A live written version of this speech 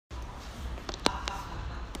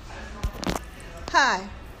Hi,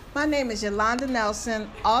 my name is Yolanda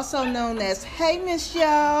Nelson, also known as Hey Miss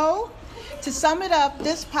Yo. To sum it up,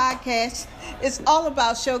 this podcast is all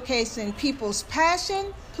about showcasing people's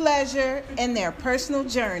passion, pleasure, and their personal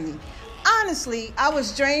journey. Honestly, I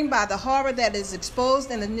was drained by the horror that is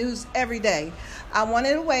exposed in the news every day. I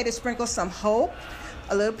wanted a way to sprinkle some hope,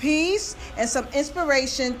 a little peace, and some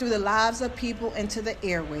inspiration through the lives of people into the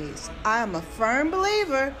airways. I am a firm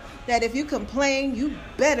believer that if you complain, you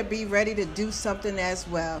better be ready to do something as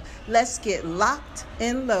well. Let's get locked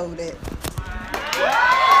and loaded.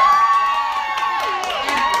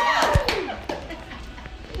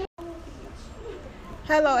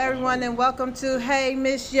 Hello, everyone, and welcome to Hey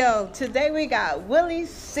Miss Yo. Today we got Willie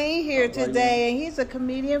C here today, and he's a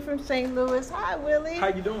comedian from St. Louis. Hi, Willie. How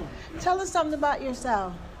you doing? Tell us something about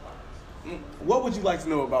yourself. What would you like to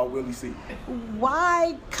know about Willie C?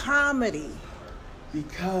 Why comedy?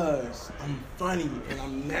 Because I'm funny, and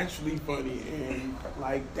I'm naturally funny, and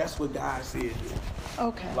that's what God said do.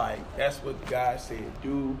 Okay. That's what God said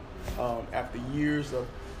do. After years of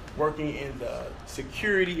working in the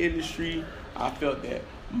security industry, I felt that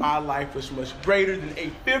my life was much greater than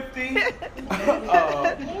 850.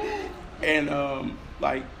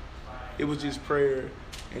 It was just prayer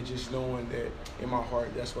and just knowing that in my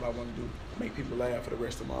heart, that's what I want to do, make people laugh for the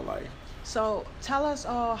rest of my life. So tell us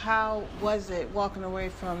all, how was it walking away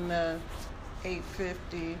from the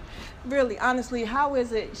 850? Really, honestly, how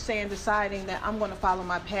is it deciding that I'm going to follow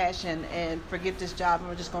my passion and forget this job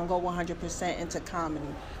and I'm just going to go 100% into comedy?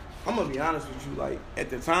 I'm going to be honest with you.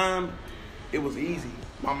 At the time, it was easy.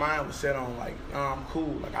 My mind was set on, I'm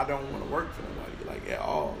cool. I don't want to work for nobody, at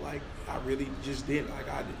all. I really just didn't.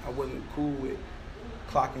 I wasn't cool with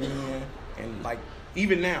clocking in. And,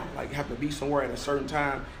 even now, have to be somewhere at a certain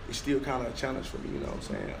time, it's still kind of a challenge for me, you know what I'm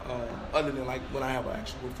saying? Other than, when I have an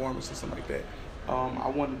actual performance or something like that. I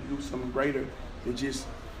wanted to do something greater than just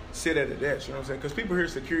sit at a desk, you know what I'm saying? Because people hear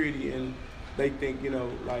security and they think,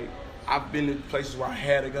 I've been in places where I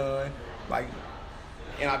had a gun,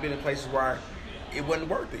 and I've been in places where it wasn't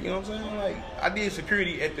worth it, you know what I'm saying? I did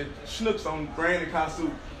security at the Schnucks on Grand and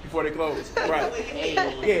Kossuth before they closed, right?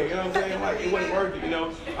 Yeah, you know what I'm saying? It wasn't worth it, you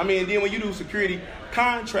know? And then when you do security,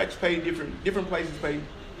 contracts pay different places pay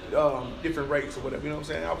different rates or whatever, you know what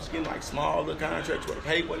I'm saying? I was getting small little contracts where the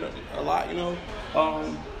pay wasn't a lot, you know?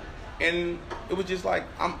 And it was just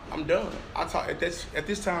I'm done. At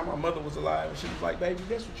this time, my mother was alive, and she was like, baby,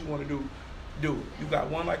 that's what you want to do it. You got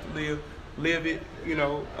one life to live it, you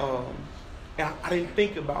know? And I didn't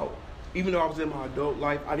think about, even though I was in my adult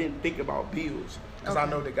life, I didn't think about bills, because I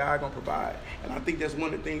know that God gonna provide. And I think that's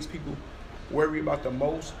one of the things people worry about the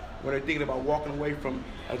most when they're thinking about walking away from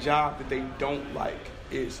a job that they don't like,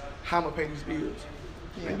 is how I'm gonna pay these bills.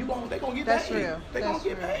 Yeah. And they're gonna get That's paid. Real. They're gonna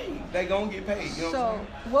get paid. They're gonna get paid. You know so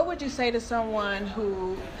what would you say to someone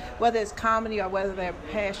who, whether it's comedy or whether their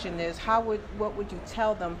passion is, what would you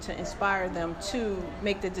tell them to inspire them to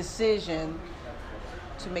make the decision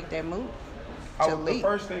to make that move? The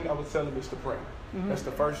first thing I would tell them is to pray. Mm-hmm. That's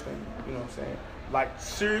the first thing, you know what I'm saying?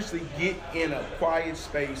 Seriously, get in a quiet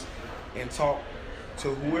space and talk to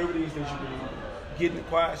whoever it is that you believe in. Get in a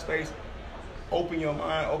quiet space, open your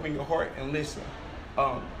mind, open your heart, and listen.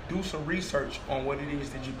 Do some research on what it is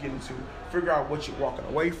that you get into. Figure out what you're walking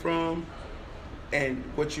away from and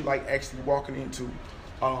what you actually walking into.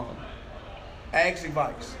 Ask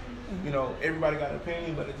advice. You know, everybody got an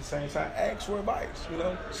opinion, but at the same time, ask for advice. You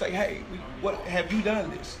know, say, hey, what have you done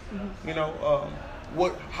this? Mm-hmm. You know,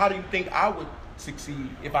 how do you think I would succeed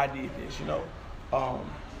if I did this? You know,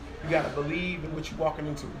 you gotta believe in what you're walking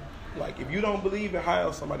into. If you don't believe in, how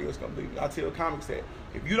else somebody else gonna believe? I tell comics that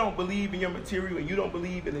if you don't believe in your material and you don't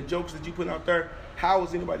believe in the jokes that you put out there, how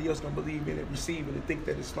is anybody else gonna believe in it, receive it, and think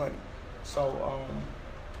that it's funny? So,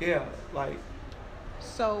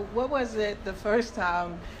 So, what was it the first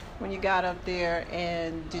time when you got up there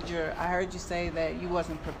and I heard you say that you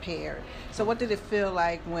wasn't prepared. So what did it feel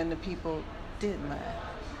like when the people didn't laugh?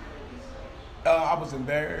 I was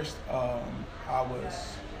embarrassed. I was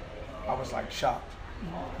shocked,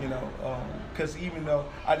 you know, because even though,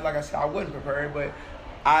 like I said, I wasn't prepared, but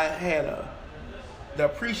I had the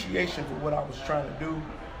appreciation for what I was trying to do.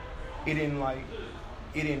 It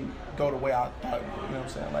didn't go the way I thought it would, you know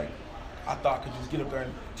what I'm saying? I thought I could just get up there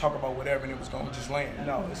and talk about whatever and it was going to just land.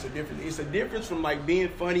 No, it's a difference from being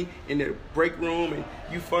funny in the break room and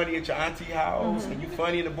you funny at your auntie house and you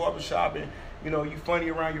funny in the barbershop and, you know, you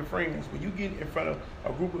funny around your friends. When you get in front of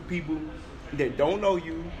a group of people that don't know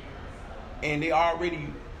you and they already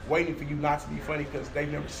waiting for you not to be funny because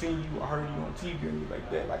they've never seen you or heard you on TV or anything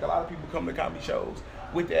like that. A lot of people come to comedy shows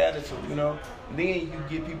with the attitude, you know. And then you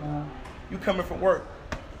get people, you coming from work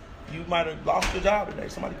you might have lost your job today.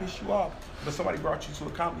 Somebody pissed you off, but somebody brought you to a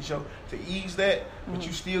comedy show to ease that, but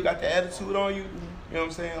you still got the attitude on you. You know what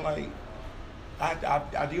I'm saying? Like,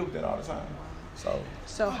 I deal with that all the time.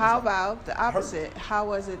 So how about the opposite? How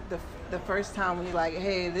was it the first time when you're like,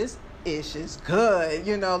 hey, this ish is good?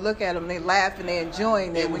 You know, look at them, they laughing, they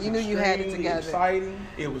enjoying it. When you knew you had it together.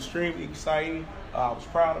 It was extremely exciting. I was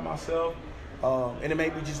proud of myself, and it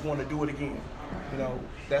made me just want to do it again. You know,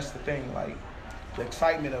 that's the thing. Like, the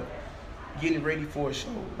excitement of getting ready for a show.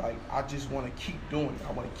 Like, I just want to keep doing it.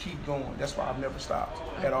 I want to keep going. That's why I've never stopped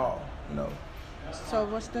at all. You know. So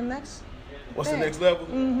what's the next? The next level?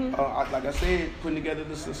 Like I said, putting together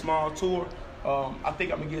this small tour. I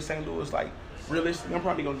think I'm gonna give St. Louis, like, realistically, I'm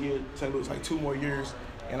probably gonna give St. Louis like 2 more years,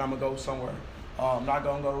 and I'm gonna go somewhere. I'm not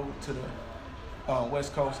gonna go to the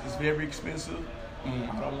West Coast. It's very expensive.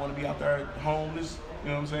 I don't want to be out there homeless. You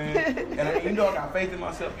know what I'm saying? And even though I got faith in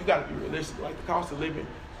myself, you got to be realistic. Like, the cost of living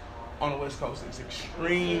on the West Coast is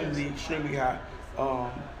extremely high.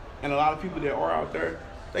 And a lot of people that are out there,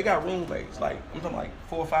 they got roommates. Like, I'm talking like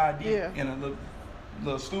 4 or 5 deep in a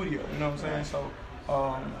little studio. You know what I'm saying? So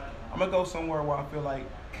I'm gonna go somewhere where I feel like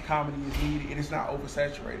comedy is needed and it's not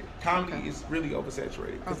oversaturated. Comedy is really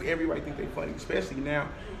oversaturated because everybody think they're funny, especially now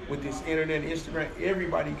with this internet and Instagram.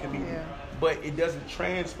 Everybody can be, but it doesn't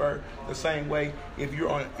transfer the same way. If you're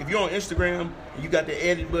on Instagram and you got the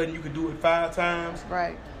edit button, you can do it 5 times.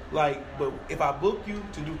 Right. Like, but if I book you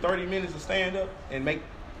to do 30 minutes of stand up and make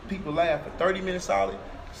people laugh for 30 minutes solid,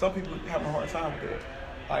 some people have a hard time with that.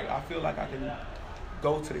 Like, I feel like I can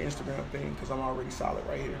go to the Instagram thing because I'm already solid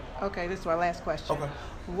right here. Okay, this is my last question. Okay.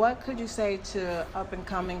 What could you say to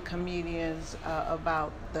up-and-coming comedians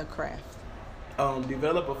about the craft?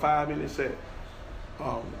 Develop a 5-minute set.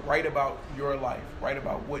 Write about your life. Write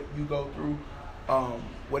about what you go through.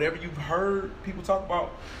 Whatever you've heard people talk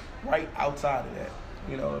about, write outside of that.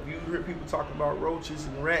 You know, if you hear people talking about roaches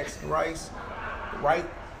and rats and rice, write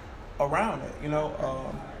around it. You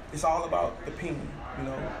know, it's all about the pen. You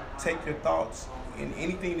know, take your thoughts and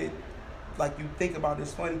anything that, like, you think about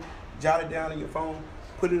is funny, jot it down in your phone,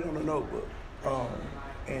 put it on a notebook.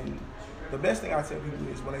 And the best thing I tell people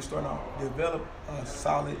is when they start out, develop a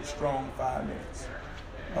solid, strong 5 minutes.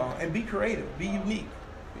 And be creative, be unique,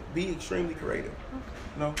 be extremely creative.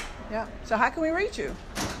 You know? Yeah. So how can we reach you?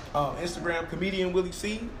 Instagram, Comedian Willie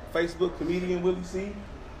C. Facebook, Comedian Willie C.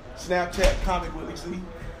 Snapchat, Comic Willie C.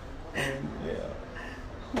 And yeah.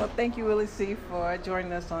 Well, thank you, Willie C., for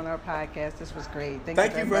joining us on our podcast. This was great.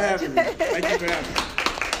 Thank you for having me. Thank you for having me.